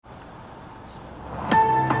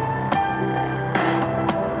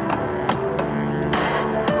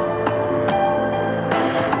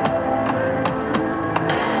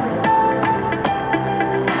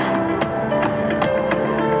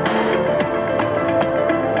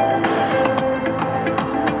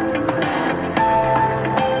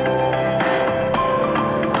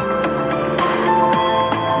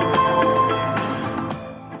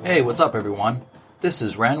Hey, what's up, everyone? This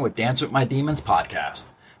is Ren with Dance with My Demons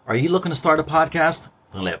podcast. Are you looking to start a podcast?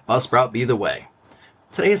 Then let Buzzsprout be the way.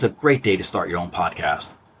 Today is a great day to start your own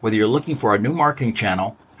podcast. Whether you're looking for a new marketing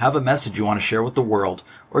channel, have a message you want to share with the world,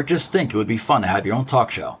 or just think it would be fun to have your own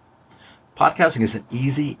talk show. Podcasting is an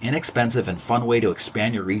easy, inexpensive, and fun way to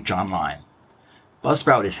expand your reach online.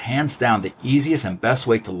 Buzzsprout is hands down the easiest and best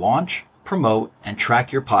way to launch, promote, and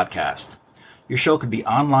track your podcast. Your show could be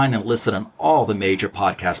online and listed on all the major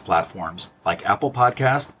podcast platforms like Apple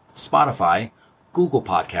Podcast, Spotify, Google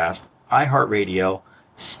Podcast, iHeartRadio,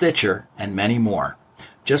 Stitcher, and many more,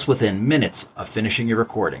 just within minutes of finishing your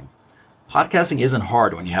recording. Podcasting isn't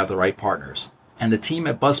hard when you have the right partners, and the team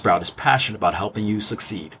at Buzzsprout is passionate about helping you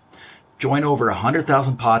succeed. Join over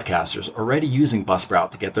 100,000 podcasters already using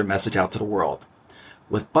Buzzsprout to get their message out to the world.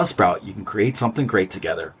 With Buzzsprout, you can create something great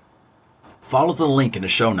together. Follow the link in the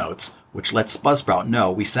show notes, which lets Buzzsprout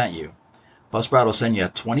know we sent you. Buzzsprout will send you a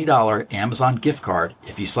 $20 Amazon gift card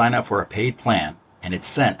if you sign up for a paid plan, and it's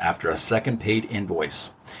sent after a second paid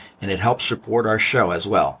invoice. And it helps support our show as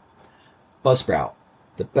well. Buzzsprout,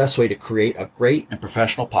 the best way to create a great and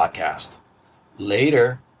professional podcast.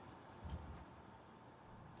 Later.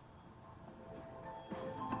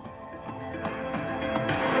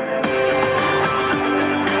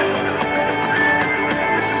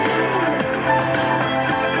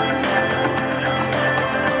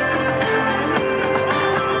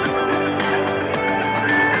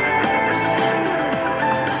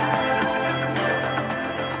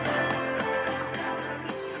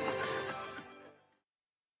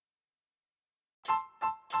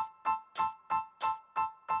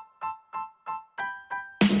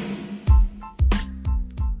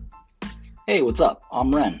 Hey, what's up?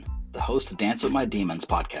 I'm Ren, the host of Dance with My Demons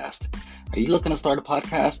podcast. Are you looking to start a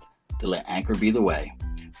podcast? Then let Anchor be the way.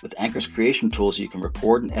 With Anchor's creation tools, you can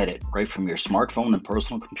record and edit right from your smartphone and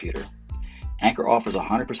personal computer. Anchor offers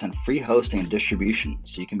 100% free hosting and distribution,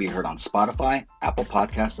 so you can be heard on Spotify, Apple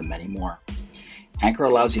Podcasts, and many more. Anchor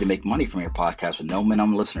allows you to make money from your podcast with no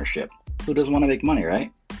minimum listenership. Who doesn't want to make money,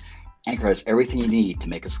 right? Anchor has everything you need to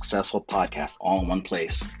make a successful podcast all in one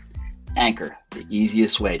place. Anchor, the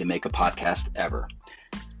easiest way to make a podcast ever.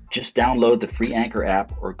 Just download the free Anchor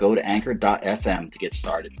app or go to anchor.fm to get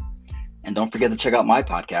started. And don't forget to check out my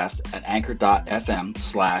podcast at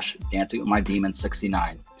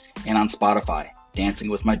anchor.fm/dancingwithmydemons69 and on Spotify, Dancing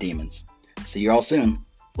with My Demons. See you all soon.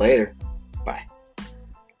 Later. Bye.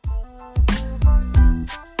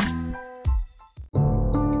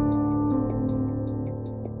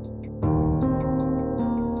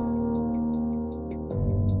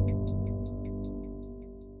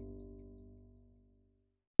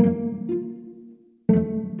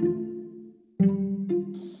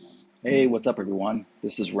 Hey, what's up, everyone?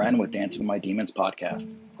 This is Ren with Dance with My Demons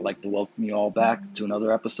podcast. I'd like to welcome you all back to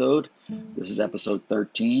another episode. This is episode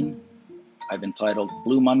 13. I've entitled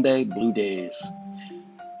Blue Monday, Blue Days.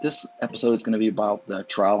 This episode is going to be about the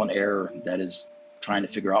trial and error that is trying to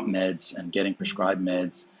figure out meds and getting prescribed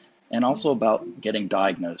meds, and also about getting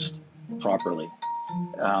diagnosed properly.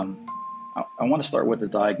 I want to start with the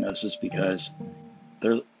diagnosis because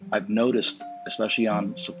I've noticed, especially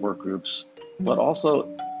on support groups, but also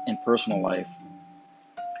in personal life,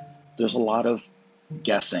 there's a lot of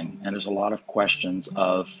guessing and there's a lot of questions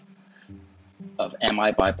of am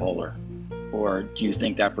I bipolar, or do you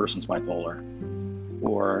think that person's bipolar,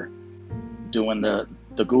 or doing the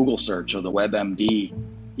Google search or the WebMD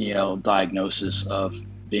diagnosis of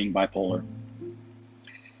being bipolar.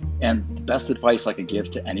 And the best advice I could give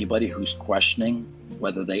to anybody who's questioning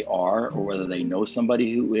whether they are or whether they know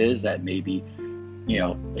somebody who is, that maybe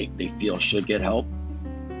they feel should get help,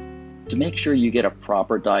 to make sure you get a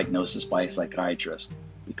proper diagnosis by a psychiatrist,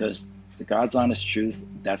 because the God's honest truth,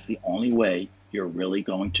 that's the only way you're really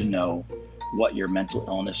going to know what your mental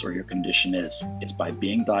illness or your condition is. It's by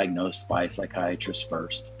being diagnosed by a psychiatrist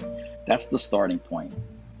first. That's the starting point,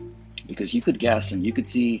 because you could guess and you could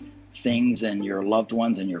see things in your loved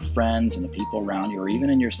ones and your friends and the people around you, or even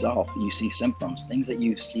in yourself. You see symptoms, things that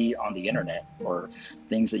you see on the internet or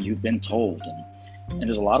things that you've been told, and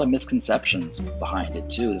there's a lot of misconceptions behind it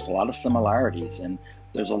too. There's a lot of similarities, and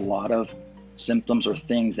there's a lot of symptoms or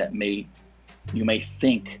things that you may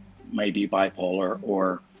think may be bipolar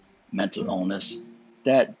or mental illness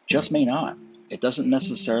that just may not. It doesn't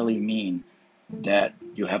necessarily mean that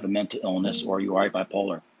you have a mental illness or you are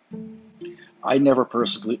bipolar. I never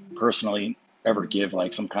personally ever give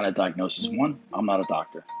like some kind of diagnosis. One, I'm not a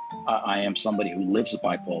doctor. I am somebody who lives with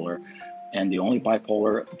bipolar, and the only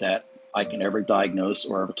bipolar that I can ever diagnose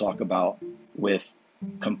or ever talk about with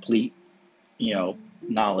complete,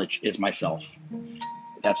 knowledge is myself.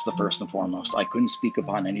 That's the first and foremost. I couldn't speak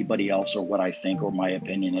upon anybody else or what I think or my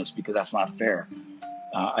opinion is, because that's not fair.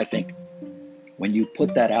 I think when you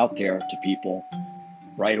put that out there to people,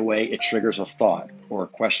 right away it triggers a thought or a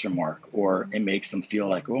question mark, or it makes them feel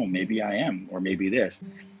like, oh, maybe I am, or maybe this.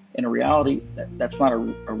 In reality, that's not a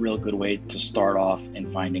real good way to start off in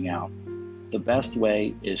finding out. The best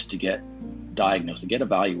way is to get diagnosed, to get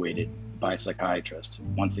evaluated by a psychiatrist.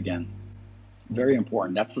 Once again, very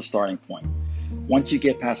important. That's the starting point. Once you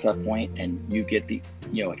get past that point and you get the,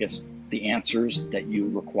 the answers that you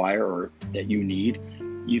require or that you need,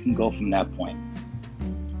 you can go from that point.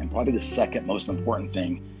 And probably the second most important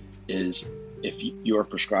thing is if you're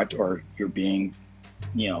prescribed or you're being,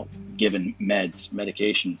 given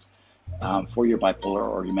medications for your bipolar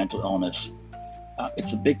or your mental illness,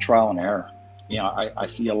 it's a big trial and error. I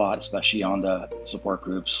see a lot, especially on the support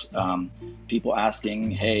groups, people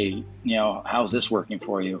asking, hey, how's this working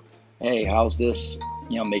for you? Hey, how's this,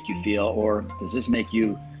 make you feel? Or does this make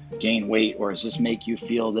you gain weight? Or does this make you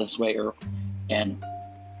feel this way? And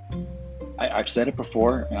I've said it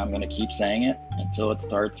before, and I'm going to keep saying it until it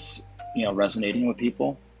starts, resonating with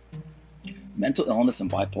people. Mental illness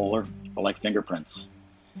and bipolar are like fingerprints.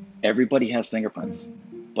 Everybody has fingerprints,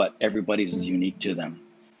 but everybody's is unique to them.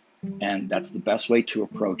 And that's the best way to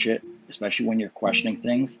approach it, especially when you're questioning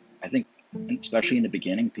things. I think, especially in the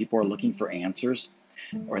beginning, people are looking for answers,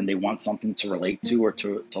 and they want something to relate to or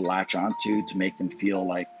to latch onto to make them feel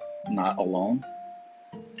like not alone.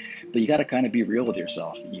 But you got to kind of be real with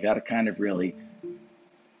yourself. You got to kind of really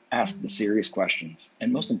ask the serious questions.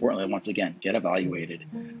 And most importantly, once again, get evaluated.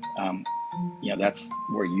 That's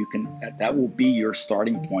where that will be your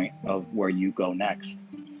starting point of where you go next,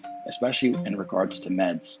 especially in regards to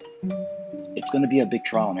meds. It's going to be a big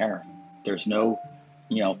trial and error. There's no,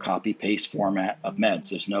 copy paste format of meds.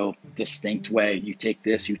 There's no distinct way. You take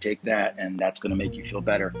this, you take that, and that's going to make you feel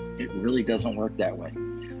better. It really doesn't work that way.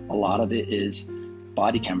 A lot of it is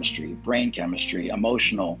body chemistry, brain chemistry,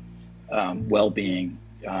 emotional well-being,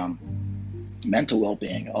 mental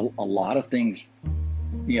well-being. A lot of things,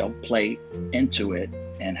 play into it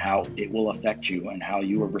and how it will affect you and how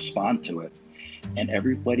you will respond to it. And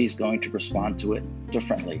everybody's going to respond to it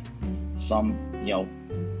differently. Some,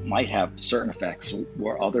 might have certain effects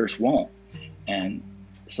where others won't. And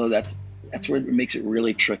so that's where it makes it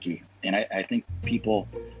really tricky. And I think people,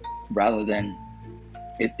 rather than,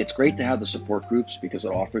 it's great to have the support groups because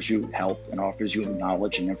it offers you help and offers you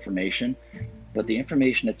knowledge and information. But the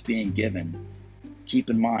information that's being given, keep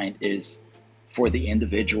in mind, is for the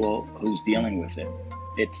individual who's dealing with it.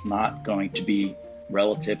 It's not going to be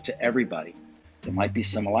relative to everybody. There might be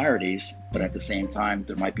similarities, but at the same time,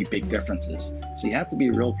 there might be big differences. So you have to be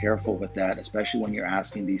real careful with that, especially when you're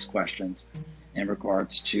asking these questions in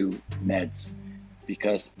regards to meds.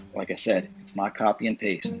 Because, like I said, it's not copy and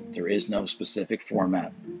paste. There is no specific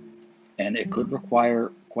format. And it could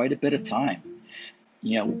require quite a bit of time.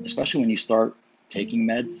 Especially when you start taking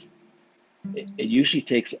meds, it usually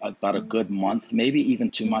takes about a good month, maybe even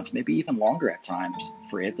 2 months, maybe even longer at times,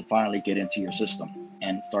 for it to finally get into your system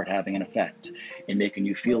and start having an effect and making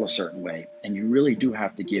you feel a certain way. And you really do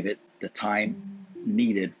have to give it the time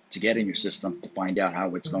needed to get in your system to find out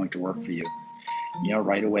how it's going to work for you.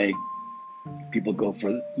 Right away, people go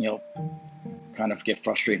for, kind of get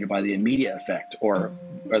frustrated by the immediate effect or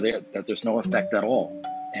that there's no effect at all.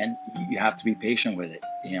 And you have to be patient with it.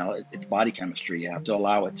 It's body chemistry. You have to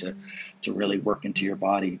allow it to really work into your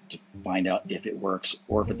body to find out if it works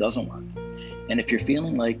or if it doesn't work. And if you're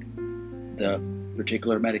feeling like the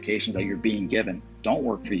particular medications that you're being given don't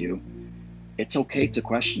work for you, it's okay to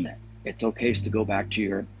question it. It's okay to go back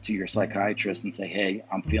to your psychiatrist and say, hey,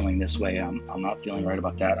 I'm feeling this way. I'm not feeling right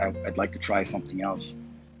about that. I'd like to try something else.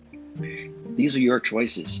 These are your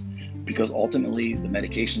choices. Because ultimately, the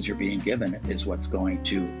medications you're being given is what's going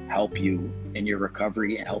to help you in your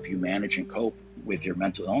recovery and help you manage and cope with your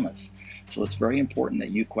mental illness. So it's very important that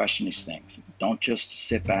you question these things. Don't just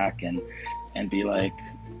sit back and be like,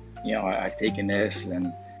 I've taken this,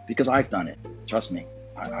 and because I've done it. Trust me,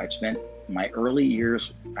 I've spent my early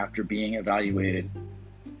years after being evaluated.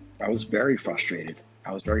 I was very frustrated.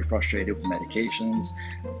 I was very frustrated with medications.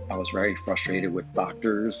 I was very frustrated with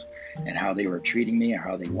doctors and how they were treating me and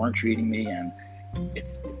how they weren't treating me.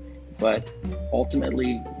 But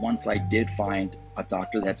ultimately, once I did find a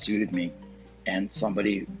doctor that suited me and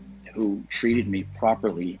somebody who treated me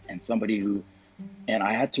properly and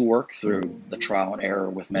I had to work through the trial and error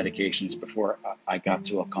with medications before I got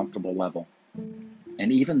to a comfortable level.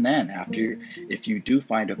 And even then, if you do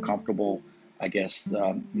find a comfortable,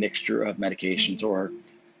 mixture of medications or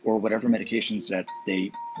whatever medications that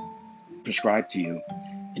they prescribe to you,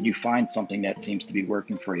 and you find something that seems to be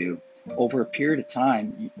working for you, over a period of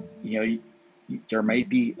time, there may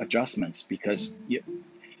be adjustments because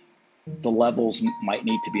the levels might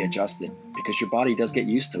need to be adjusted because your body does get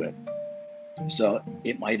used to it. So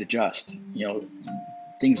it might adjust.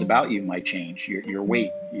 Things about you might change. Your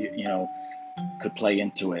weight, could play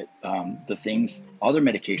into it. Other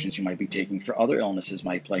medications you might be taking for other illnesses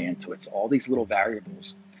might play into it. So all these little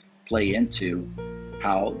variables play into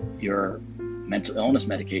how your mental illness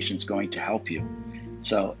medication is going to help you.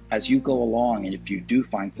 So as you go along, and if you do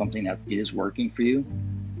find something that is working for you,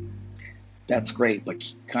 that's great, but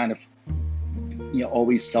kind of,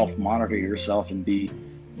 always self-monitor yourself and be,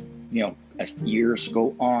 as years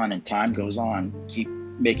go on and time goes on, keep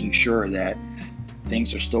making sure that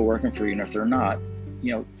things are still working for you. And if they're not,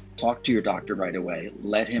 talk to your doctor right away.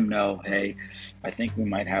 Let him know, hey, I think we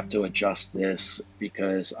might have to adjust this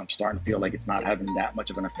because I'm starting to feel like it's not having that much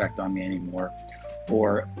of an effect on me anymore.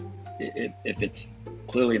 Or if it's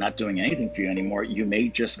clearly not doing anything for you anymore, you may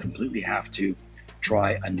just completely have to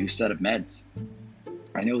try a new set of meds.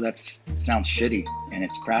 I know that sounds shitty and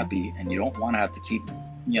it's crappy, and you don't want to have to keep,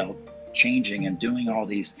 changing and doing all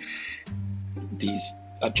these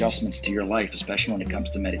adjustments to your life, especially when it comes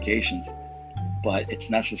to medications. But it's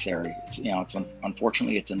necessary.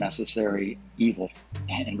 Unfortunately, it's a necessary evil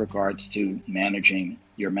in regards to managing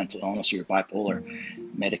your mental illness or your bipolar.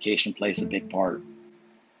 Medication plays a big part,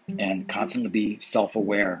 and constantly be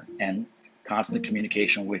self-aware and constant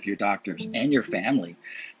communication with your doctors and your family.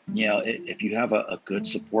 If you have a good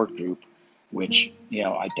support group, which,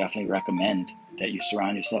 I definitely recommend that you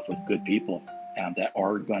surround yourself with good people that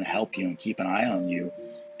are going to help you and keep an eye on you,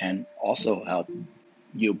 and also help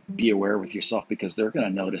you be aware with yourself, because they're going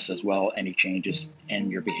to notice as well any changes in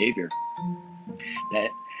your behavior,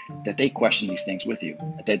 that they question these things with you,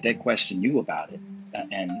 that they question you about it,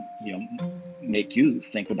 and make you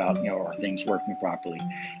think about, are things working properly,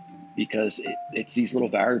 because it's these little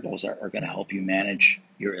variables that are going to help you manage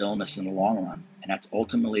your illness in the long run. And that's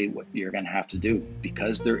ultimately what you're going to have to do,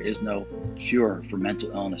 because there is no cure for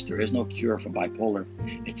mental illness. There is no cure for bipolar.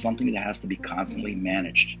 It's something that has to be constantly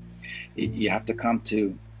managed. You have to come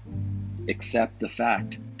to accept the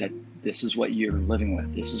fact that this is what you're living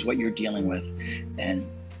with. This is what you're dealing with. And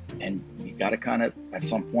you got to kind of, at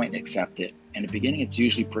some point, accept it. In the beginning, it's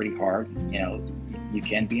usually pretty hard. You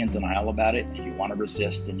can be in denial about it, and you want to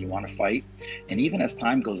resist and you want to fight. And even as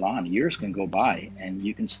time goes on, years can go by, and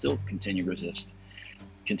you can still continue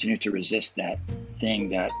to resist that thing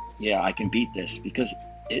that, I can beat this, because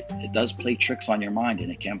it does play tricks on your mind, and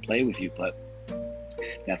it can play with you. But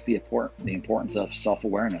that's the importance of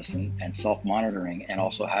self-awareness and self-monitoring, and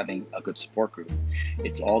also having a good support group.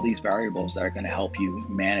 It's all these variables that are going to help you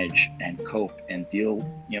manage and cope and deal,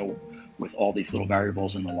 with all these little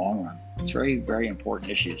variables in the long run. It's very, very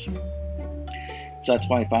important issues. So that's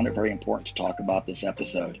why I found it very important to talk about this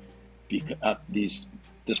episode, this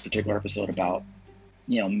particular episode about,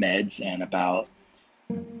 meds and about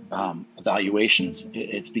evaluations.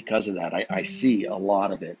 It's because of that. I see a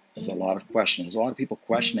lot of it. There's a lot of questions. There's a lot of people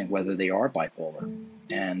questioning whether they are bipolar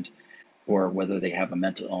or whether they have a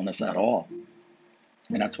mental illness at all.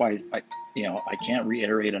 And that's why I can't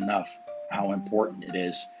reiterate enough how important it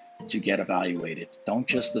is to get evaluated. Don't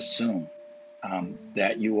just assume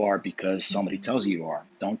that you are because somebody tells you are.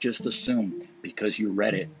 Don't just assume because you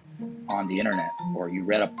read it on the internet or you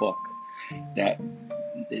read a book that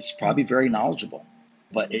it's probably very knowledgeable,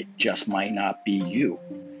 but it just might not be you.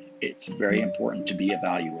 It's very important to be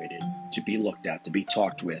evaluated, to be looked at, to be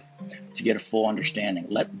talked with, to get a full understanding.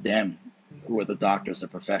 Let them, who are the doctors, the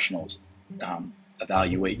professionals,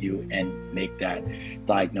 evaluate you and make that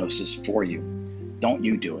diagnosis for you. Don't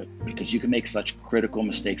you do it, because you can make such critical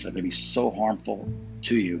mistakes that are going to be so harmful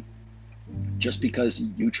to you just because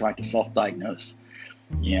you tried to self-diagnose,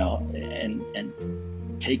 and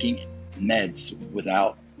taking meds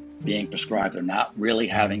without being prescribed, or not really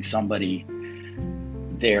having somebody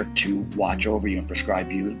there to watch over you and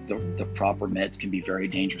prescribe you the proper meds, can be very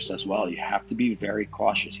dangerous as well. You have to be very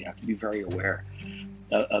cautious. You have to be very aware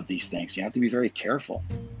of these things. You have to be very careful.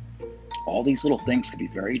 All these little things can be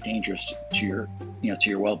very dangerous to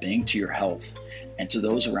your well-being, to your health, and to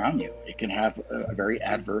those around you. It can have a very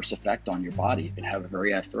adverse effect on your body. It can have a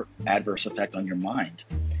very adverse effect on your mind,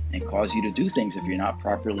 and cause you to do things if you're not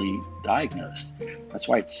properly diagnosed. That's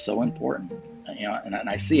why it's so important. And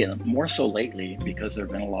I see it more so lately, because there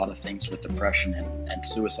have been a lot of things with depression and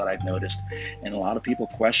suicide I've noticed, and a lot of people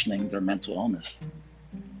questioning their mental illness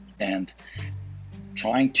and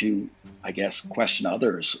trying to, I guess, question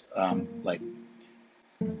others, like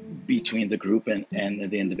between the group and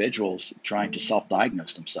the individuals trying to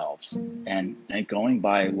self-diagnose themselves and going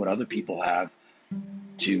by what other people have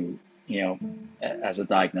to, as a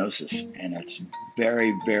diagnosis. And it's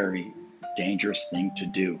very, very dangerous thing to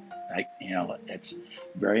do. It's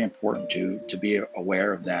very important to be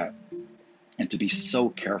aware of that and to be so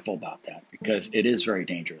careful about that, because it is very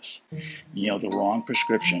dangerous. The wrong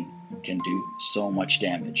prescription can do so much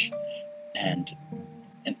damage.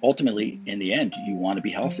 And ultimately, in the end, you want to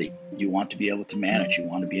be healthy. You want to be able to manage. You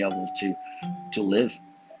want to be able to live,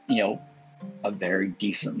 a very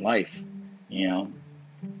decent life.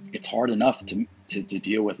 It's hard enough to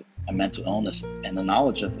deal with a mental illness and the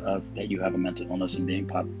knowledge of that you have a mental illness and being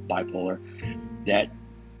bipolar, that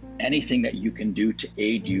anything that you can do to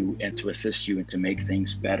aid you and to assist you and to make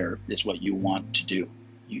things better is what you want to do.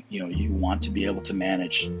 You want to be able to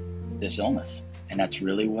manage this illness. And that's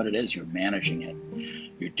really what it is. You're managing it.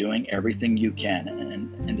 You're doing everything you can.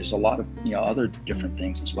 And there's a lot of, other different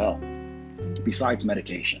things as well, besides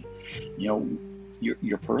medication. Your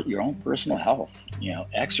own personal health,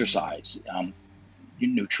 exercise, your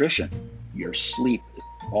nutrition, your sleep,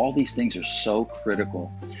 all these things are so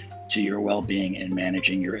critical to your well-being and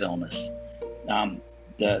managing your illness.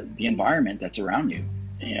 The environment that's around you,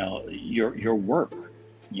 your work,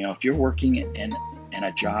 if you're working in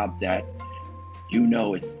a job that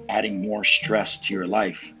is adding more stress to your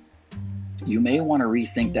life, you may want to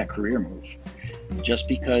rethink that career move. Just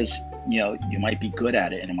because you might be good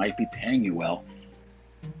at it and it might be paying you well,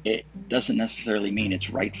 it doesn't necessarily mean it's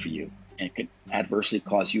right for you. And it could adversely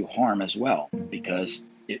cause you harm as well, because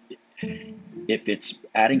if it's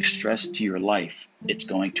adding stress to your life, it's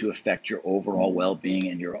going to affect your overall well-being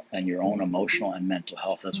and your own emotional and mental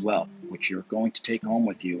health as well, which you're going to take home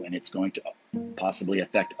with you, and it's going to possibly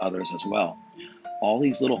affect others as well. All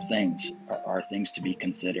these little things are things to be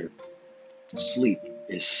considered. Sleep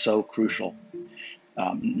is so crucial.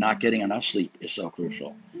 Not getting enough sleep is so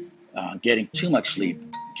crucial. Getting too much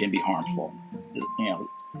sleep can be harmful.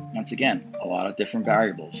 Once again, a lot of different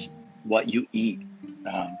variables. What you eat,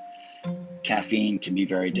 caffeine can be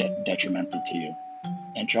very detrimental to you.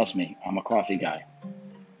 And trust me, I'm a coffee guy.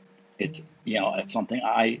 It's something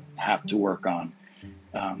I have to work on.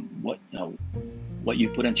 What you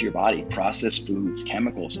put into your body, processed foods,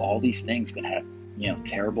 chemicals, all these things can have,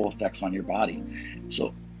 terrible effects on your body.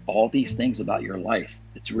 So all these things about your life,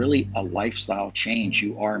 it's really a lifestyle change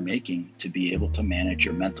you are making to be able to manage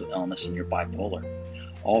your mental illness and your bipolar.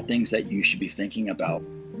 All things that you should be thinking about,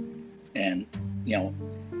 and,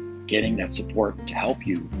 getting that support to help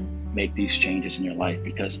you make these changes in your life,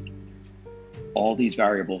 because all these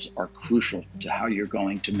variables are crucial to how you're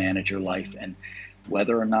going to manage your life and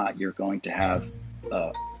whether or not you're going to have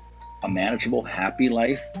a manageable, happy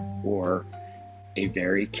life, or a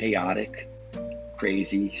very chaotic,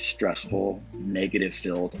 crazy, stressful,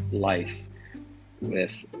 negative-filled life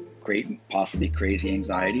with possibly crazy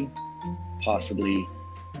anxiety, possibly,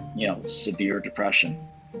 severe depression.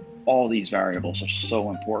 All these variables are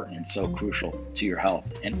so important and so crucial to your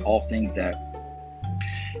health, and all things that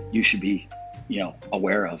you should be,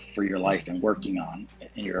 aware of for your life and working on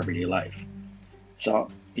in your everyday life. So,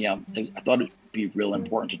 I thought it'd be real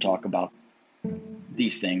important to talk about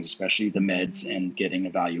these things, especially the meds and getting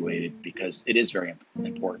evaluated, because it is very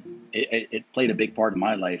important. It played a big part in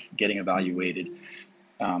my life, getting evaluated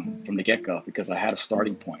from the get-go, because I had a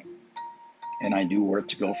starting point and I knew where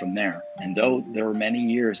to go from there. And though there were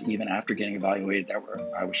many years, even after getting evaluated, that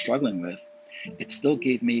I was struggling with, it still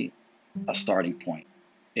gave me a starting point.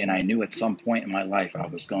 And I knew at some point in my life I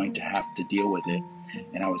was going to have to deal with it,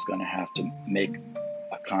 and I was going to have to make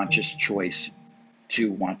a conscious choice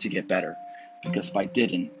to want to get better. Because if I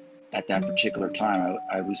didn't, at that particular time,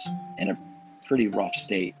 I was in a pretty rough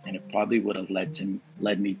state, and it probably would have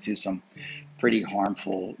led me to some pretty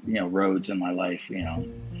harmful, roads in my life,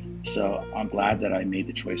 So I'm glad that I made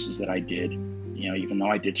the choices that I did. Even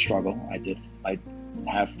though I did struggle, I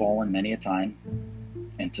have fallen many a time,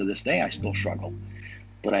 and to this day I still struggle.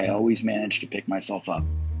 But I always managed to pick myself up,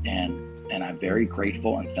 and I'm very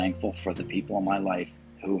grateful and thankful for the people in my life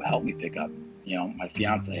who helped me pick up. My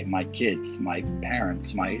fiance, my kids, my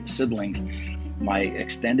parents, my siblings, my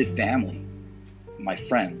extended family, my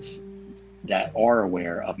friends that are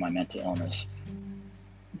aware of my mental illness.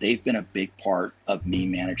 They've been a big part of me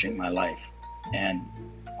managing my life, and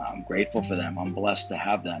I'm grateful for them. I'm blessed to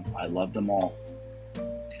have them. I love them all.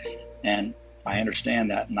 And I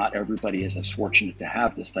understand that not everybody is as fortunate to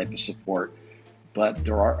have this type of support, but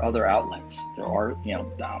there are other outlets. There are,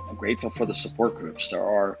 I'm grateful for the support groups. There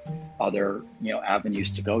are other, avenues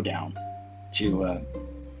to go down to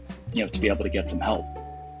be able to get some help.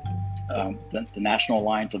 the National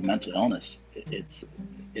Alliance of Mental Illness.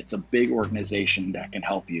 It's a big organization that can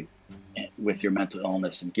help you with your mental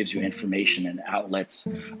illness and gives you information and outlets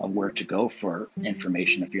of where to go for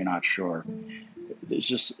information if you're not sure. There's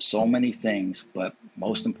just so many things, but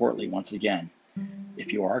most importantly, once again,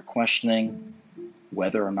 if you are questioning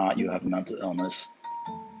whether or not you have a mental illness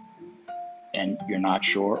and you're not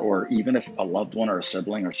sure, or even if a loved one or a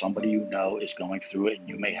sibling or somebody you know is going through it and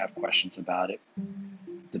you may have questions about it,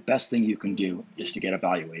 the best thing you can do is to get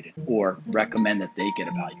evaluated or recommend that they get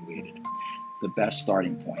evaluated. The best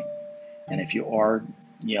starting point. And if you are,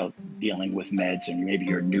 dealing with meds and maybe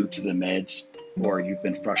you're new to the meds, or you've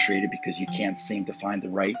been frustrated because you can't seem to find the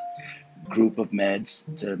right group of meds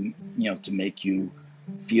to make you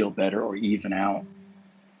feel better or even out,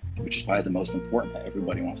 which is probably the most important that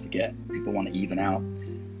everybody wants to get. People want to even out.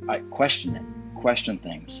 Question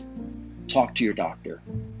things. Talk to your doctor.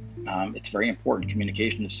 It's very important.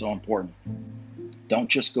 Communication is so important. Don't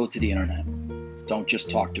just go to the internet. Don't just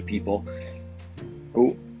talk to people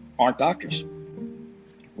who aren't doctors,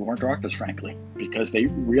 frankly, because they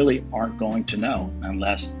really aren't going to know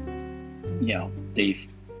unless, they've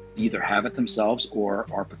either have it themselves or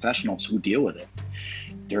are professionals who deal with it.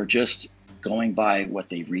 They're just going by what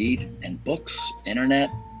they read in books,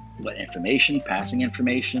 internet, passing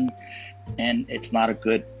information, and it's not a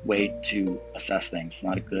good way to assess things. It's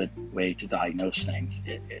not a good way to diagnose things.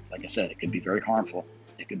 Like I said, it could be very harmful.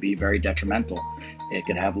 It could be very detrimental. It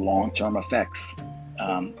could have long-term effects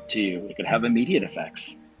to you. It could have immediate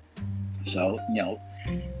effects. So,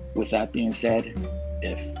 with that being said,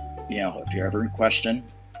 if you're ever in question,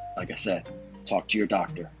 like I said, talk to your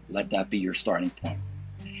doctor. Let that be your starting point.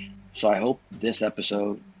 So I hope this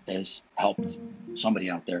episode has helped somebody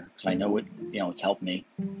out there, because I know it's helped me,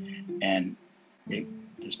 and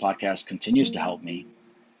this podcast continues to help me,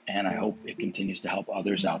 and I hope it continues to help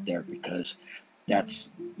others out there, because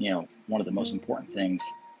that's one of the most important things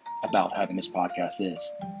about having this podcast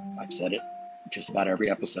is, I've said it just about every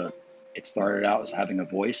episode, it started out as having a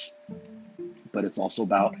voice, but it's also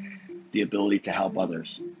about the ability to help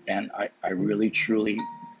others. And I really, truly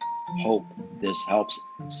hope this helps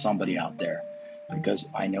somebody out there,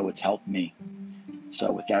 because I know it's helped me.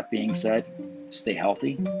 So with that being said, stay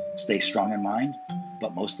healthy, stay strong in mind,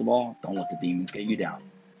 but most of all, don't let the demons get you down.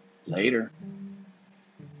 Later.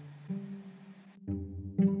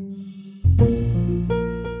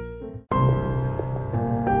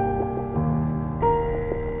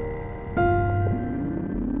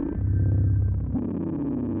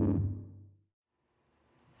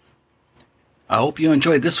 I hope you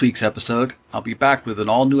enjoyed this week's episode. I'll be back with an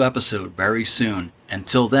all-new episode very soon.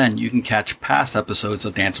 Until then, you can catch past episodes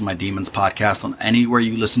of Dance with My Demons podcast on anywhere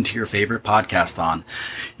you listen to your favorite podcast on.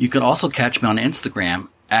 You can also catch me on Instagram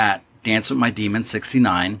at Dance with My Demons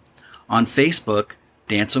 69, on Facebook,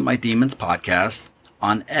 Dance with My Demons podcast,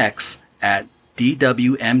 on X at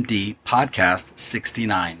DWMD podcast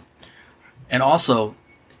 69. And also,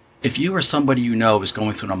 if you or somebody you know is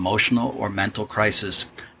going through an emotional or mental crisis,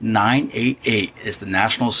 988 is the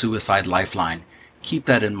National Suicide Lifeline. Keep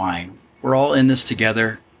that in mind. We're all in this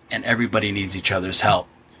together, and everybody needs each other's help.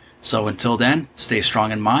 So until then, stay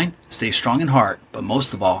strong in mind, stay strong in heart, but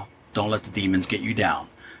most of all, don't let the demons get you down.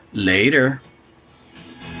 Later.